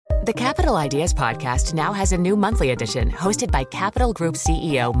The Capital Ideas podcast now has a new monthly edition hosted by Capital Group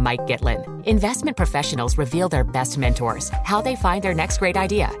CEO Mike Gitlin. Investment professionals reveal their best mentors, how they find their next great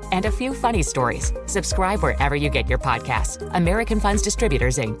idea, and a few funny stories. Subscribe wherever you get your podcasts. American Funds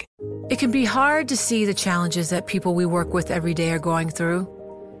Distributors, Inc. It can be hard to see the challenges that people we work with every day are going through.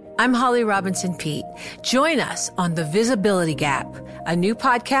 I'm Holly Robinson-Peete. Join us on The Visibility Gap, a new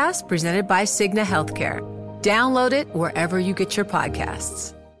podcast presented by Cigna Healthcare. Download it wherever you get your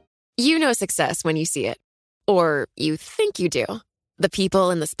podcasts. You know success when you see it. Or you think you do. The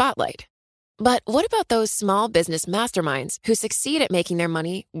people in the spotlight. But what about those small business masterminds who succeed at making their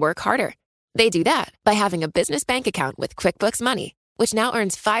money work harder? They do that by having a business bank account with QuickBooks Money, which now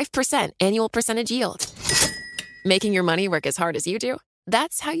earns 5% annual percentage yield. Making your money work as hard as you do?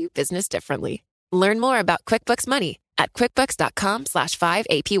 That's how you business differently. Learn more about QuickBooks Money at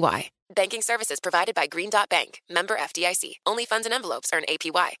quickbooks.com/5APY. Banking services provided by Green Dot Bank. Member FDIC. Only funds and envelopes earn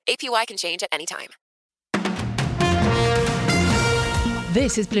APY. APY can change at any time.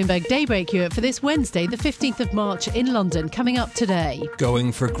 This is Bloomberg Daybreak Europe for this Wednesday, the 15th of March in London, coming up today.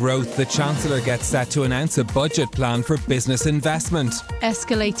 Going for growth, the Chancellor gets set to announce a budget plan for business investment.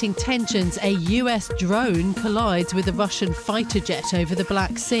 Escalating tensions, a US drone collides with a Russian fighter jet over the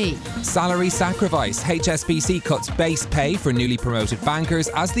Black Sea. Salary sacrifice, HSBC cuts base pay for newly promoted bankers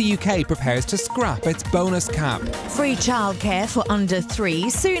as the UK prepares to scrap its bonus cap. Free childcare for under 3.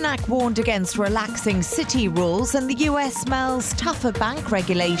 Sunak warned against relaxing city rules, and the US smells tougher bank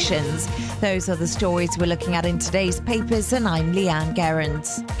regulations. Those are the stories we're looking at in today's papers, and I'm Leanne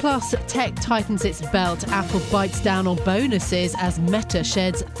Gerrans. Plus, tech tightens its belt. Apple bites down on bonuses as Meta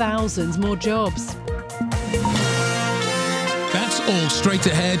sheds thousands more jobs. That's all straight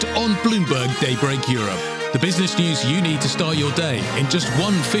ahead on Bloomberg Daybreak Europe. The business news you need to start your day in just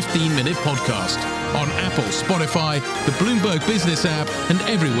one 15-minute podcast. On Apple, Spotify, the Bloomberg Business app, and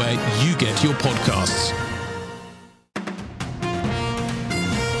everywhere you get your podcasts.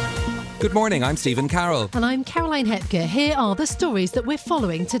 Good morning, I'm Stephen Carroll. And I'm Caroline Hepker. Here are the stories that we're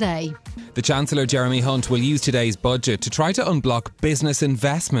following today. The Chancellor, Jeremy Hunt, will use today's budget to try to unblock business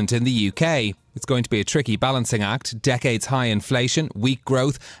investment in the UK. It's going to be a tricky balancing act. Decades-high inflation, weak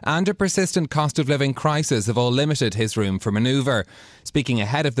growth and a persistent cost of living crisis have all limited his room for manoeuvre. Speaking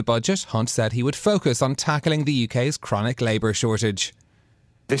ahead of the budget, Hunt said he would focus on tackling the UK's chronic labour shortage.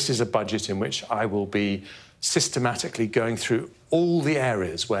 This is a budget in which I will be systematically going through all the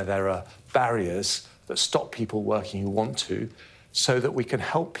areas where there are barriers that stop people working who want to, so that we can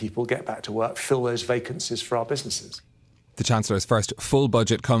help people get back to work, fill those vacancies for our businesses. The Chancellor's first full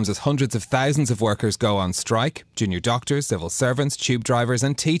budget comes as hundreds of thousands of workers go on strike. Junior doctors, civil servants, tube drivers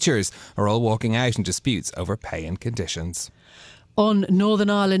and teachers are all walking out in disputes over pay and conditions. On Northern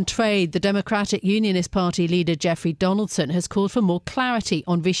Ireland trade, the Democratic Unionist Party leader Geoffrey Donaldson has called for more clarity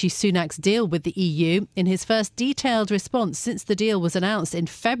on Rishi Sunak's deal with the EU. In his first detailed response since the deal was announced in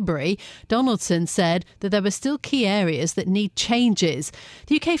February, Donaldson said that there were still key areas that need changes.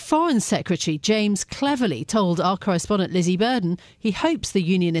 The UK Foreign Secretary James Cleverly told our correspondent Lizzie Burden he hopes the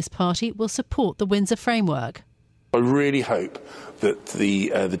Unionist Party will support the Windsor Framework. I really hope that the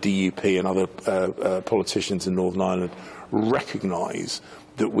DUP and other politicians in Northern Ireland recognise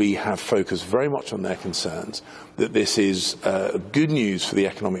that we have focused very much on their concerns, that this is good news for the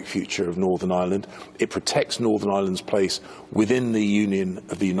economic future of Northern Ireland. It protects Northern Ireland's place within the Union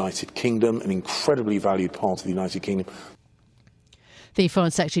of the United Kingdom, an incredibly valued part of the United Kingdom. The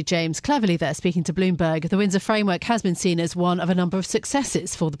Foreign Secretary James Cleverly there speaking to Bloomberg. The Windsor Framework has been seen as one of a number of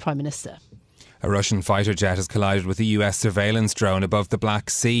successes for the Prime Minister. A Russian fighter jet has collided with a US surveillance drone above the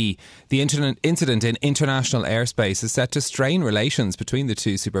Black Sea. The incident in international airspace is set to strain relations between the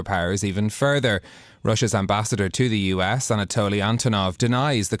two superpowers even further. Russia's ambassador to the US, Anatoly Antonov,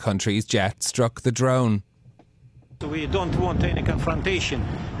 denies the country's jet struck the drone. We don't want any confrontation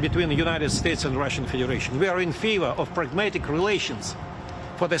between the United States and the Russian Federation. We are in favour of pragmatic relations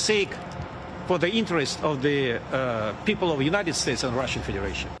for the interest of the people of the United States and the Russian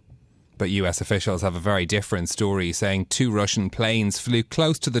Federation. But US officials have a very different story, saying 2 Russian planes flew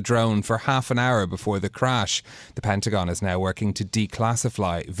close to the drone for half an hour before the crash. The Pentagon is now working to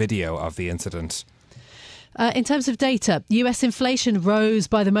declassify video of the incident. In terms of data, US inflation rose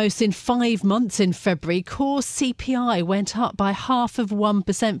by the most in 5 months in February. Core CPI went up by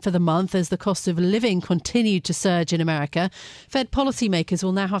 0.5% for the month as the cost of living continued to surge in America. Fed policymakers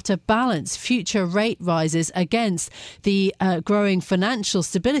will now have to balance future rate rises against the growing financial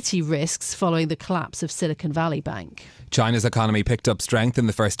stability risks following the collapse of Silicon Valley Bank. China's economy picked up strength in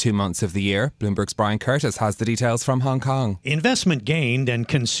the first 2 months of the year. Bloomberg's Brian Curtis has the details from Hong Kong. Investment gained and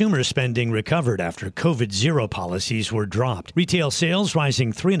consumer spending recovered after COVID-0 policies were dropped. Retail sales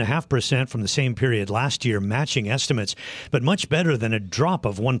rising 3.5% from the same period last year, matching estimates, but much better than a drop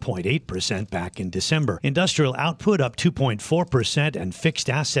of 1.8% back in December. Industrial output up 2.4% and fixed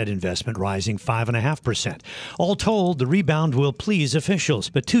asset investment rising 5.5%. All told, the rebound will please officials,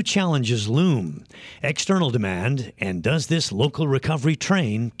 but two challenges loom: external demand, and does this local recovery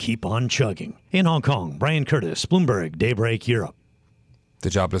train keep on chugging? In Hong Kong, Brian Curtis, Bloomberg, Daybreak Europe.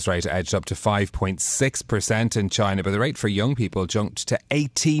 The jobless rate edged up to 5.6% in China, but the rate for young people jumped to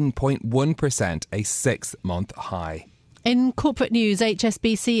 18.1%, a 6-month high. In corporate news,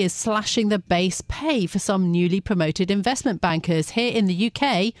 HSBC is slashing the base pay for some newly promoted investment bankers here in the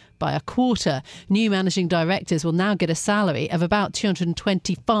UK by a quarter. New managing directors will now get a salary of about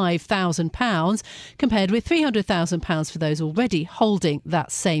 £225,000 compared with £300,000 for those already holding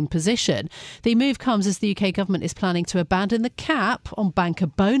that same position. The move comes as the UK government is planning to abandon the cap on banker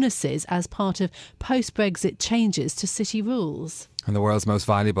bonuses as part of post-Brexit changes to city rules. And the world's most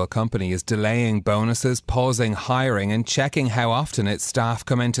valuable company is delaying bonuses, pausing hiring and checking how often its staff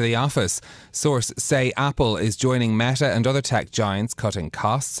come into the office. Sources say Apple is joining Meta and other tech giants cutting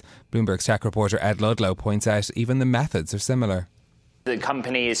costs. Bloomberg's tech reporter Ed Ludlow points out even the methods are similar. The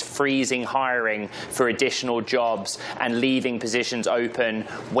company is freezing hiring for additional jobs and leaving positions open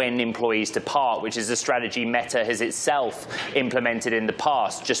when employees depart, which is a strategy Meta has itself implemented in the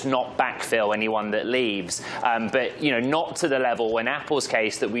past, just not backfill anyone that leaves. But, not to the level, in Apple's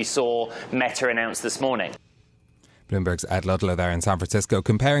case, that we saw Meta announce this morning. Bloomberg's Ed Ludlow there in San Francisco,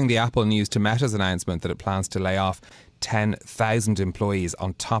 comparing the Apple news to Meta's announcement that it plans to lay off 10,000 employees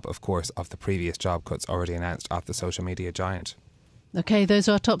on top, of course, of the previous job cuts already announced at the social media giant. OK, those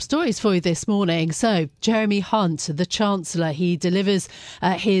are our top stories for you this morning. So, Jeremy Hunt, the Chancellor, he delivers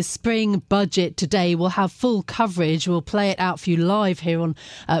his spring budget today. We'll have full coverage. We'll play it out for you live here on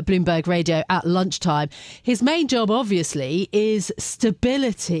Bloomberg Radio at lunchtime. His main job, obviously, is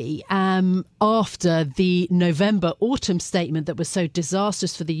stability after the November autumn statement that was so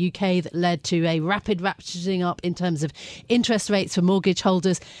disastrous for the UK that led to a rapid ratcheting up in terms of interest rates for mortgage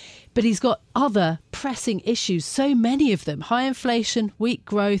holders. But he's got other pressing issues, so many of them. High inflation, weak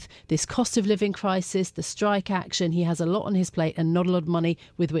growth, this cost of living crisis, the strike action. He has a lot on his plate and not a lot of money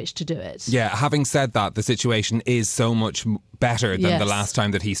with which to do it. Yeah, having said that, the situation is so much better than the last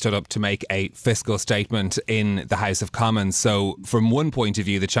time that he stood up to make a fiscal statement in the House of Commons. So from one point of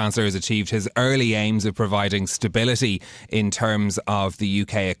view, the Chancellor has achieved his early aims of providing stability in terms of the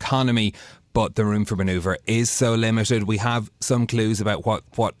UK economy, but the room for manoeuvre is so limited. We have some clues about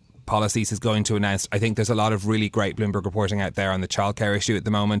what policies he's going to announce. I think there's a lot of really great Bloomberg reporting out there on the childcare issue at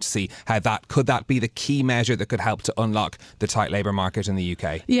the moment to see how that could be the key measure that could help to unlock the tight labour market in the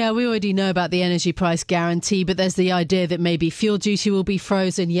UK. Yeah, we already know about the energy price guarantee, but there's the idea that maybe fuel duty will be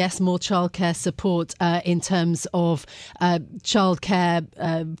frozen. Yes, more childcare support in terms of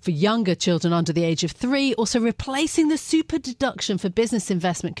childcare for younger children under the age of 3. Also replacing the super deduction for business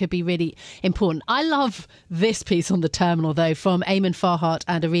investment could be really important. I love this piece on the terminal though from Eamon Farhart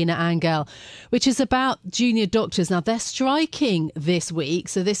and Arena Angel, which is about junior doctors. Now, they're striking this week.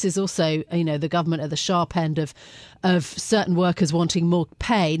 So this is also, the government at the sharp end of certain workers wanting more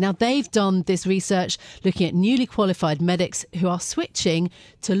pay. Now, they've done this research looking at newly qualified medics who are switching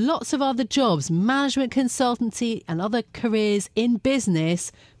to lots of other jobs, management consultancy and other careers in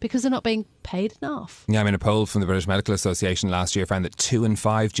business because they're not being paid enough. Yeah, a poll from the British Medical Association last year found that 2 in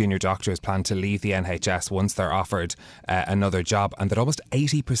 5 junior doctors plan to leave the NHS once they're offered another job, and that almost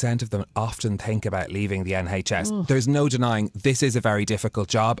 80% of them often think about leaving the NHS. There's no denying this is a very difficult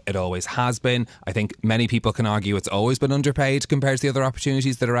job. It always has been. I think many people can argue it's always been underpaid compared to the other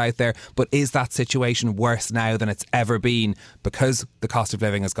opportunities that are out there. But is that situation worse now than it's ever been because the cost of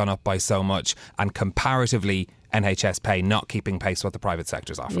living has gone up by so much and comparatively NHS pay not keeping pace with what the private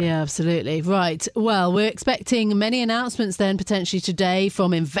sector's offering? Yeah, absolutely. Right. Well, we're expecting many announcements then potentially today,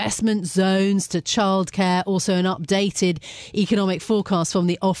 from investment zones to childcare, also an updated economic forecast from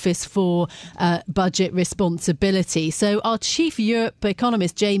the Office for Budget Responsibility. So our chief Europe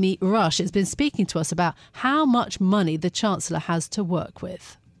economist, Jamie Rush, has been speaking to us about how much money the Chancellor has to work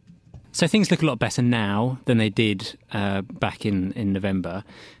with. So things look a lot better now than they did back in November.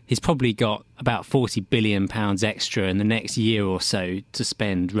 He's probably got about £40 billion extra in the next year or so to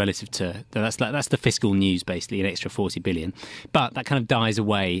spend relative to... That's the fiscal news, basically, an extra £40 billion. But that kind of dies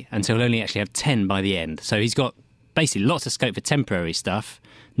away, and so he'll only actually have 10 by the end. So he's got basically lots of scope for temporary stuff,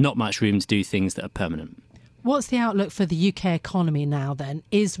 not much room to do things that are permanent. What's the outlook for the UK economy now, then?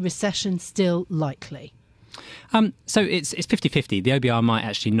 Is recession still likely? So it's 50-50. The OBR might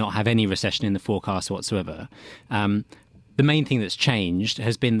actually not have any recession in the forecast whatsoever. The main thing that's changed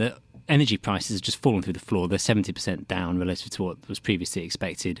has been that energy prices have just fallen through the floor. They're 70% down relative to what was previously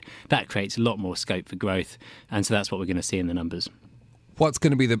expected. That creates a lot more scope for growth, and so that's what we're going to see in the numbers. What's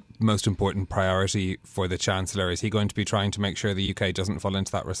going to be the most important priority for the Chancellor? Is he going to be trying to make sure the UK doesn't fall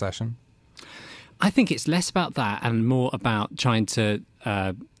into that recession? I think it's less about that and more about trying to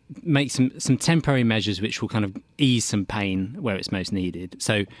make some temporary measures which will kind of ease some pain where it's most needed.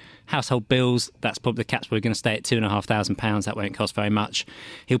 So household bills, that's probably the cap's probably going to stay at £2,500. That won't cost very much.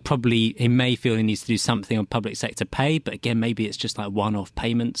 He may feel he needs to do something on public sector pay, but again, maybe it's just like one-off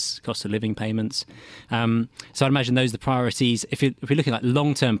payments, cost of living payments. So I'd imagine those are the priorities. If we're looking at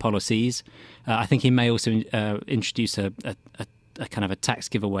long-term policies, I think he may also introduce a kind of a tax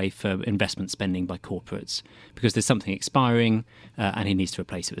giveaway for investment spending by corporates, because there's something expiring and he needs to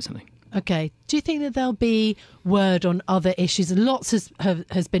replace it with something. OK. Do you think that there'll be word on other issues? Lots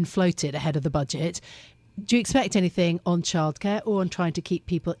has been floated ahead of the budget. Do you expect anything on childcare or on trying to keep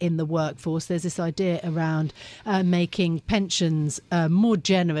people in the workforce? There's this idea around making pensions more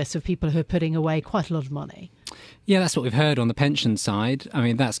generous for people who are putting away quite a lot of money. Yeah, that's what we've heard on the pension side. I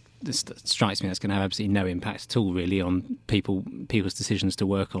mean, that strikes me that's going to have absolutely no impact at all, really, on people's decisions to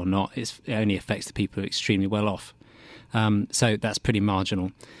work or not. It only affects the people who are extremely well off. So that's pretty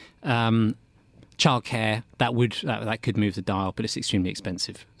marginal. Childcare, that could move the dial, but it's extremely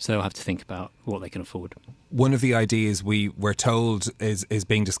expensive. So they'll have to think about what they can afford. One of the ideas we were told is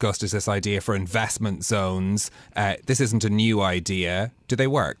being discussed is this idea for investment zones. This isn't a new idea. Do they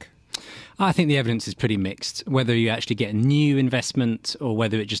work? I think the evidence is pretty mixed. Whether you actually get new investment or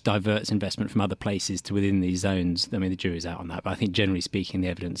whether it just diverts investment from other places to within these zones, I mean, the jury's out on that. But I think generally speaking, the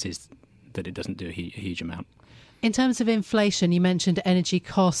evidence is that it doesn't do a huge amount. In terms of inflation, you mentioned energy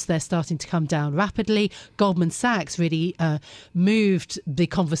costs. They're starting to come down rapidly. Goldman Sachs really moved the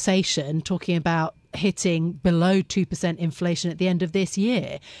conversation, talking about hitting below 2% inflation at the end of this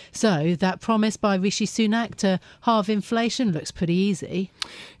year. So that promise by Rishi Sunak to halve inflation looks pretty easy.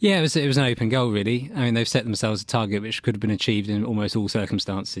 Yeah, it was an open goal, really. I mean, they've set themselves a target which could have been achieved in almost all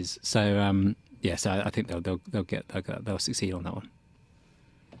circumstances. So, so I think they'll succeed on that one.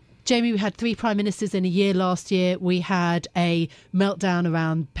 Jamie, we had 3 prime ministers in a year last year. We had a meltdown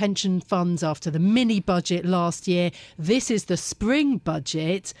around pension funds after the mini budget last year. This is the spring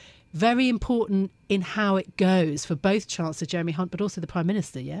budget. Very important in how it goes for both Chancellor Jeremy Hunt, but also the Prime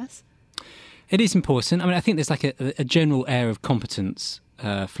Minister, yes? It is important. I mean, I think there's like a general air of competence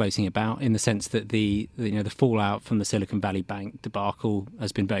floating about, in the sense that the fallout from the Silicon Valley Bank debacle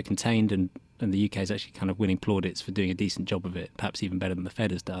has been very contained, and the UK is actually kind of winning plaudits for doing a decent job of it, perhaps even better than the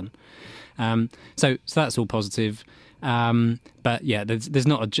Fed has done. So that's all positive. But yeah, there's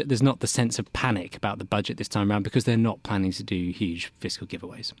not the sense of panic about the budget this time around, because they're not planning to do huge fiscal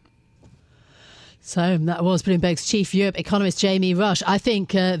giveaways. So that was Bloomberg's chief Europe economist, Jamie Rush. I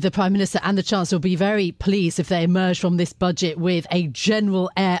think the Prime Minister and the Chancellor will be very pleased if they emerge from this budget with a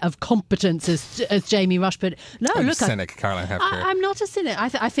general air of competence, as Jamie Rush put. No, I'm look, a cynic, Caroline Hefker. I'm not a cynic.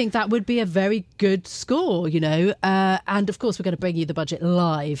 I think that would be a very good score, and of course we're going to bring you the budget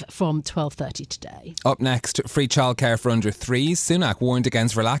live from 12:30 today. Up next, free childcare for under 3s. Sunak warned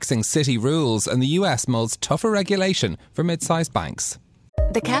against relaxing city rules, and the US molds tougher regulation for mid-sized banks.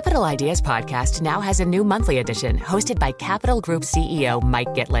 The Capital Ideas podcast now has a new monthly edition hosted by Capital Group CEO Mike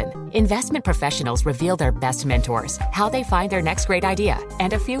Gitlin. Investment professionals reveal their best mentors, how they find their next great idea,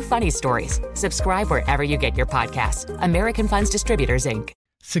 and a few funny stories. Subscribe wherever you get your podcasts. American Funds Distributors, Inc.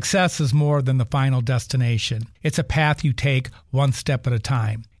 Success is more than the final destination. It's a path you take one step at a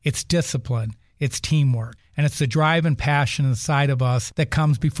time. It's discipline. It's teamwork. And it's the drive and passion inside of us that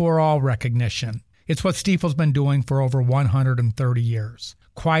comes before all recognition. It's what Stifel's been doing for over 130 years.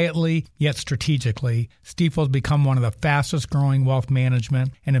 Quietly, yet strategically, Stifel's become one of the fastest growing wealth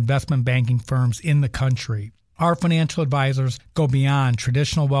management and investment banking firms in the country. Our financial advisors go beyond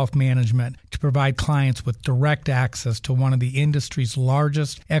traditional wealth management to provide clients with direct access to one of the industry's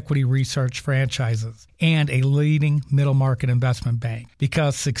largest equity research franchises and a leading middle market investment bank,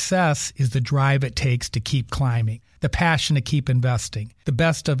 because success is the drive it takes to keep climbing, the passion to keep investing, the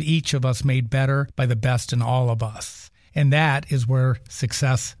best of each of us made better by the best in all of us. And that is where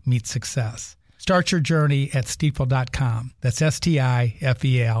success meets success. Start your journey at Stifel.com. That's Stifel.com.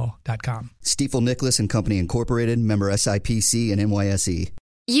 Stifel Nicholas and Company Incorporated, member SIPC and NYSE.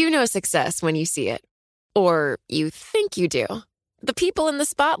 You know success when you see it. Or you think you do. The people in the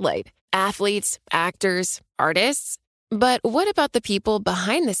spotlight. Athletes, actors, artists. But what about the people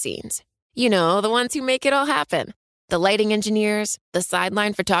behind the scenes? You know, the ones who make it all happen. The lighting engineers, the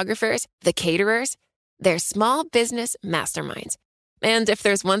sideline photographers, the caterers. They're small business masterminds. And if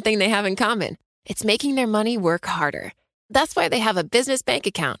there's one thing they have in common, it's making their money work harder. That's why they have a business bank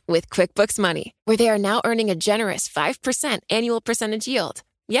account with QuickBooks Money, where they are now earning a generous 5% annual percentage yield.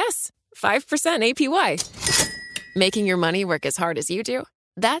 Yes, 5% APY. Making your money work as hard as you do?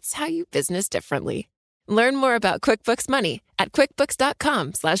 That's how you business differently. Learn more about QuickBooks Money at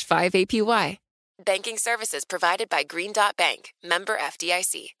quickbooks.com/5APY. Banking services provided by Green Dot Bank, member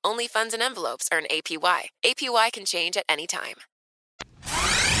FDIC. Only funds and envelopes earn APY. APY can change at any time.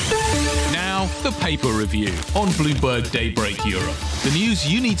 Now, the paper review on Bloomberg Daybreak Europe. The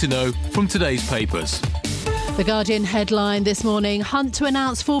news you need to know from today's papers. The Guardian headline this morning, Hunt to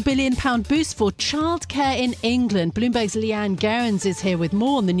announce £4 billion boost for childcare in England. Bloomberg's Leanne Gerrans is here with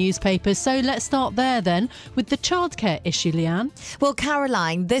more on the newspapers. So let's start there then with the childcare issue, Leanne. Well,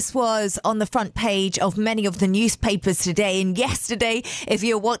 Caroline, this was on the front page of many of the newspapers today. And yesterday, if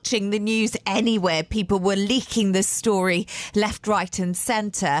you're watching the news anywhere, people were leaking this story left, right and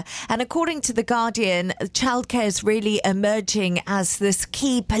centre. And according to The Guardian, childcare is really emerging as this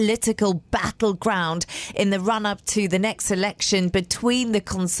key political battleground in the run-up to the next election between the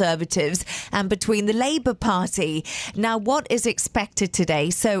Conservatives and between the Labour Party. Now, what is expected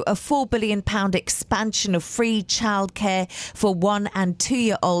today? So a £4 billion expansion of free childcare for 1- and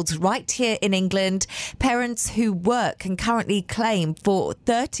 2-year-olds right here in England. Parents who work can currently claim for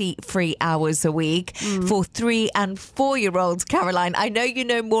 30 free hours a week for 3- and 4-year-olds. Caroline, I know you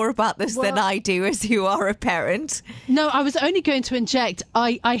know more about this than I do, as you are a parent. No, I was only going to inject,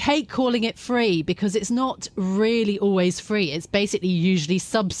 I hate calling it free because it's not really always free. It's basically usually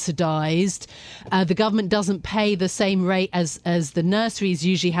subsidised. The government doesn't pay the same rate as the nurseries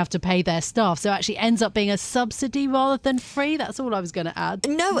usually have to pay their staff. So it actually ends up being a subsidy rather than free. That's all I was going to add.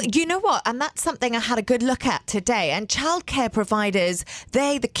 No, you know what? And that's something I had a good look at today. And childcare providers,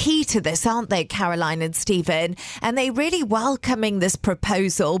 they're the key to this, aren't they, Caroline and Stephen? And they're really welcoming this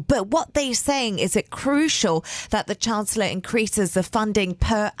proposal. But what they're saying is it crucial that the Chancellor increases the funding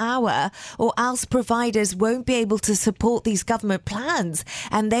per hour, or else providers won't be able to support these government plans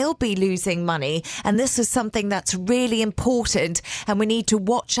and they'll be losing money. And this is something that's really important. And we need to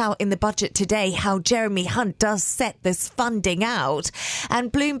watch out in the budget today how Jeremy Hunt does set this funding out.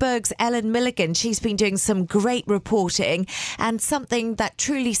 And Bloomberg's Ellen Milligan, she's been doing some great reporting. And something that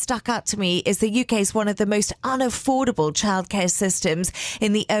truly stuck out to me is the UK is one of the most unaffordable childcare systems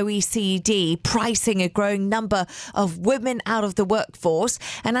in the OECD, pricing a growing number of women out of the workforce.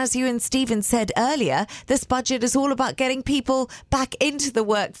 And as you and Stephen said earlier, this budget is all about getting people back into the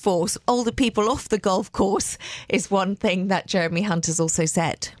workforce. Older people off the golf course is one thing that Jeremy Hunt has also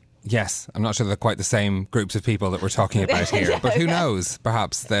said. Yes, I'm not sure they're quite the same groups of people that we're talking about here, but who knows?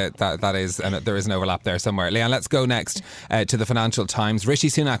 Perhaps that is, and there is an overlap there somewhere. Leanne, let's go next to the Financial Times. Rishi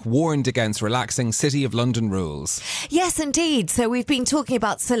Sunak warned against relaxing City of London rules. Yes, indeed. So we've been talking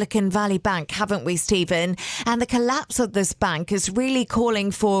about Silicon Valley Bank, haven't we, Stephen? And the collapse of this bank is really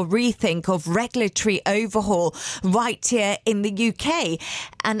calling for a rethink of regulatory overhaul right here in the UK.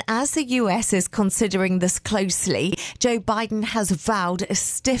 And as the US is considering this closely, Joe Biden has vowed a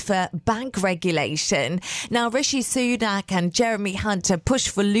stiffer bank regulation. Now, Rishi Sunak and Jeremy Hunt have pushed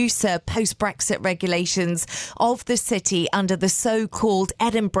for looser post-Brexit regulations of the city under the so-called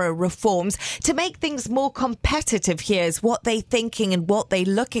Edinburgh reforms to make things more competitive. Here's what they're thinking and what they're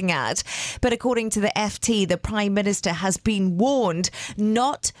looking at. But according to the FT, the Prime Minister has been warned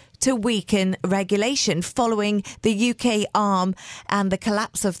not to weaken regulation following the UK arm and the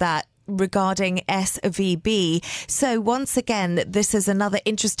collapse of that regarding SVB. So once again, this is another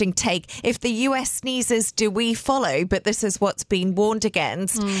interesting take. If the US sneezes, do we follow? But this is what's been warned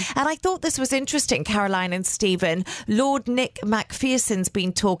against. And I thought this was interesting, Caroline and Stephen. Lord Nick Macpherson's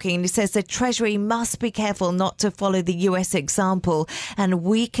been talking. He says the Treasury must be careful not to follow the US example and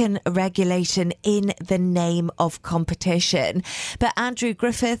weaken regulation in the name of competition. But Andrew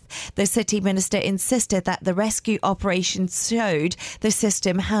Griffith, the City Minister, insisted that the rescue operation showed the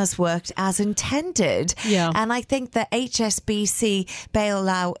system has worked as intended. Yeah. And I think the HSBC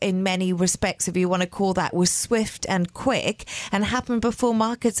bailout, in many respects, if you want to call that, was swift and quick and happened before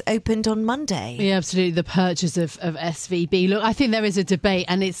markets opened on Monday. Yeah, absolutely. The purchase of SVB. Look, I think there is a debate,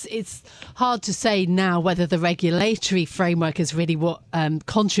 and it's hard to say now whether the regulatory framework is really what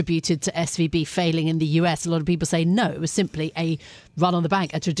contributed to SVB failing in the US. A lot of people say no, it was simply a run on the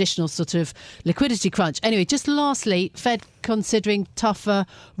bank, a traditional sort of liquidity crunch. Anyway, just lastly, Fed considering tougher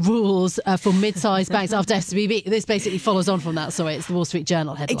rules for mid-sized banks after SVB. This basically follows on from that. Sorry, it's the Wall Street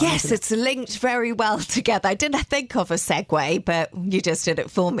Journal headline. Yes, it's linked very well together. I didn't think of a segue, but you just did it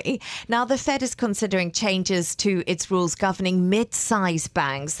for me. Now, the Fed is considering changes to its rules governing mid-sized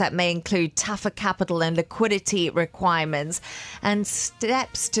banks that may include tougher capital and liquidity requirements and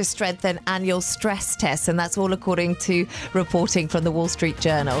steps to strengthen annual stress tests. And that's all according to reporting from the Wall Street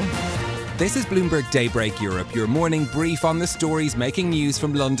Journal. This is Bloomberg Daybreak Europe, your morning brief on the stories making news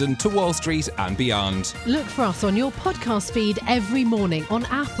from London to Wall Street and beyond. Look for us on your podcast feed every morning on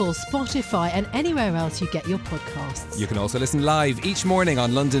Apple, Spotify and anywhere else you get your podcasts. You can also listen live each morning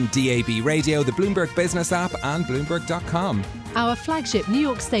on London DAB Radio, the Bloomberg Business app and Bloomberg.com. Our flagship New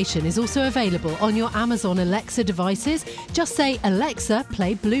York station is also available on your Amazon Alexa devices. Just say, Alexa,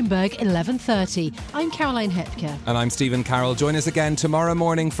 play Bloomberg 1130. I'm Caroline Hepker. And I'm Stephen Carroll. Join us again tomorrow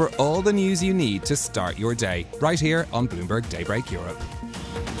morning for all the news you need to start your day, right here on Bloomberg Daybreak Europe.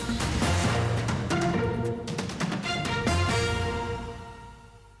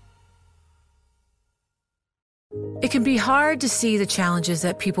 It can be hard to see the challenges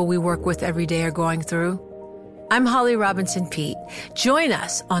that people we work with every day are going through. I'm Holly Robinson Peete. Join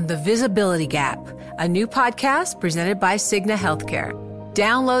us on The Visibility Gap, a new podcast presented by Cigna Healthcare.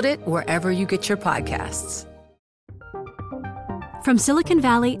 Download it wherever you get your podcasts. From Silicon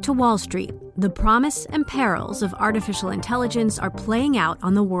Valley to Wall Street, the promise and perils of artificial intelligence are playing out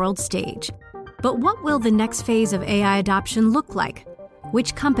on the world stage. But what will the next phase of AI adoption look like?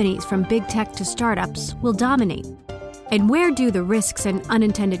 Which companies, from big tech to startups, will dominate? And where do the risks and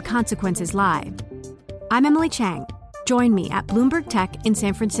unintended consequences lie? I'm Emily Chang. Join me at Bloomberg Tech in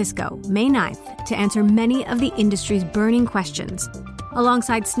San Francisco, May 9th, to answer many of the industry's burning questions,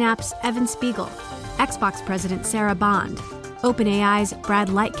 alongside Snap's Evan Spiegel, Xbox President Sarah Bond, OpenAI's Brad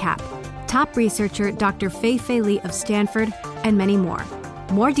Lightcap, top researcher Dr. Fei Li of Stanford, and many more.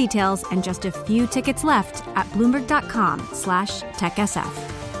 More details and just a few tickets left at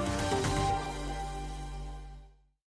Bloomberg.com/TechSF.